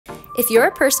If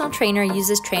your personal trainer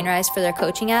uses Trainerize for their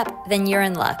coaching app, then you're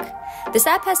in luck. This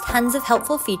app has tons of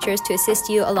helpful features to assist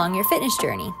you along your fitness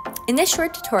journey. In this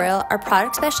short tutorial, our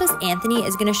product specialist Anthony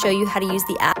is going to show you how to use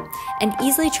the app and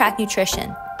easily track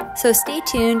nutrition. So stay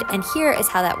tuned, and here is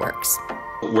how that works.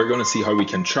 We're going to see how we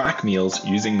can track meals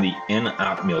using the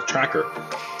in-app meal tracker.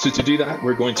 So to do that,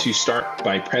 we're going to start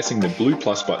by pressing the blue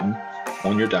plus button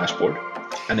on your dashboard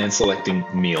and then selecting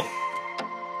meal.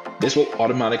 This will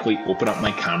automatically open up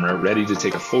my camera ready to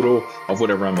take a photo of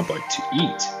whatever I'm about to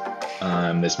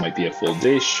eat. This might be a full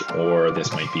dish, or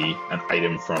this might be an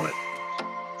item from it.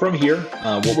 From here,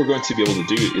 what we're going to be able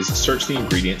to do is search the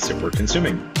ingredients that we're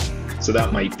consuming. So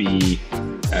that might be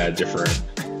different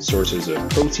sources of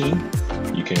protein.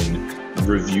 You can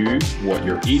review what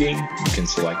you're eating. You can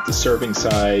select the serving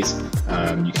size.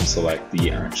 You can select the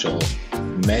actual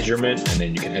measurement, and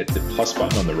then you can hit the plus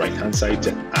button on the right hand side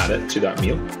to add it to that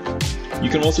meal. You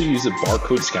can also use the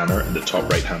barcode scanner at the top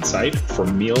right hand side for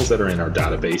meals that are in our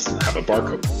database that have a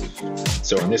barcode.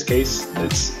 So in this case,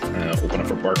 let's open up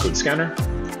our barcode scanner.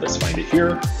 Let's find it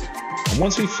here. And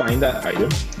once we find that item,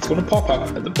 it's going to pop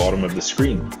up at the bottom of the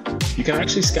screen. You can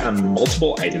actually scan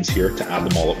multiple items here to add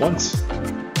them all at once.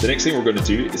 The next thing we're going to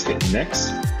do is hit next.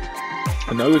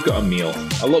 And now we've got a meal,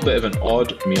 a little bit of an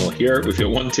odd meal here. We've got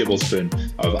 1 tablespoon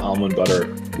of almond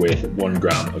butter with 1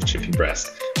 gram of chicken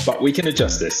breast. But we can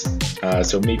adjust this.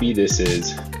 So maybe this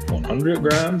is 100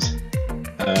 grams,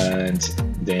 and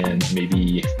then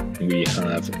maybe we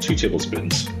have 2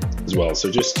 tablespoons as well. So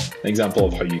just an example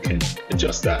of how you can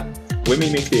adjust that. When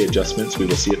we make the adjustments, we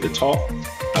will see at the top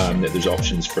that there's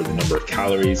options for the number of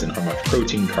calories and how much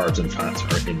protein, carbs, and fats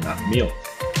are in that meal.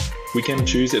 We can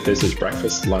choose if this is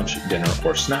breakfast, lunch, dinner,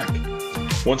 or snack.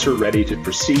 Once we're ready to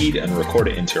proceed and record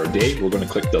it into our day, we're going to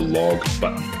click the log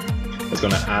button. It's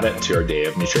going to add it to our day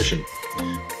of nutrition.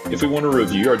 If we want to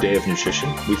review our day of nutrition,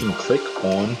 we can click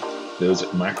on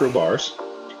those macro bars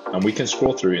and we can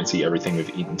scroll through and see everything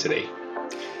we've eaten today.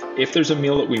 If there's a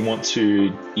meal that we want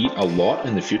to eat a lot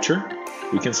in the future,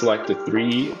 we can select the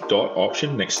 3-dot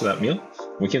option next to that meal.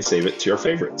 We can save it to our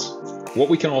favorites. What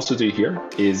we can also do here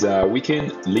is we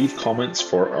can leave comments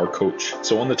for our coach.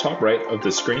 So on the top right of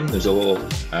the screen, there's a little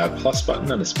plus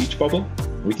button and a speech bubble.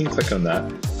 We can click on that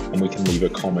and we can leave a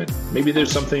comment. Maybe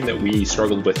there's something that we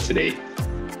struggled with today.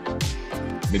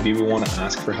 Maybe we want to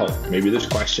ask for help. Maybe there's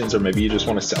questions, or maybe you just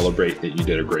want to celebrate that you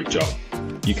did a great job.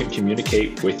 You can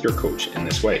communicate with your coach in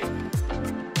this way.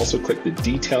 Also click the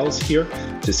details here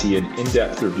to see an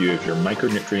in-depth review of your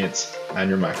micronutrients and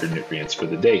your macronutrients for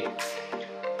the day.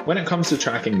 When it comes to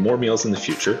tracking more meals in the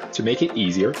future, to make it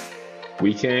easier,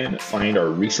 we can find our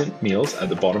recent meals at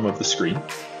the bottom of the screen,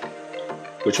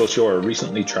 which will show our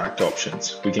recently tracked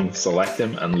options. We can select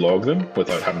them and log them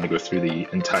without having to go through the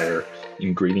entire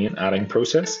ingredient adding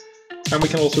process. And we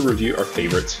can also review our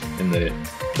favorites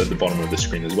at the bottom of the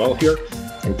screen as well here.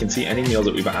 And we can see any meals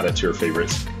that we've added to our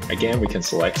favorites. Again, we can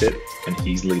select it and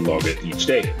easily log it each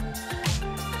day.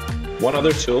 One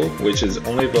other tool, which is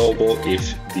only available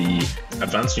if the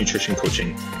advanced nutrition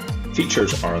coaching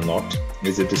features are unlocked,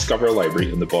 is the Discover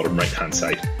library in the bottom right hand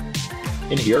side.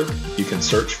 In here, you can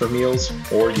search for meals,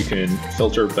 or you can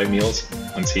filter by meals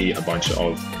and see a bunch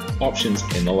of options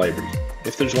in the library.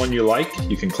 If there's one you like,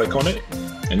 you can click on it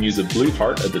and use the blue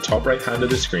heart at the top right hand of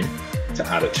the screen to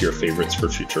add it to your favorites for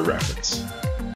future reference.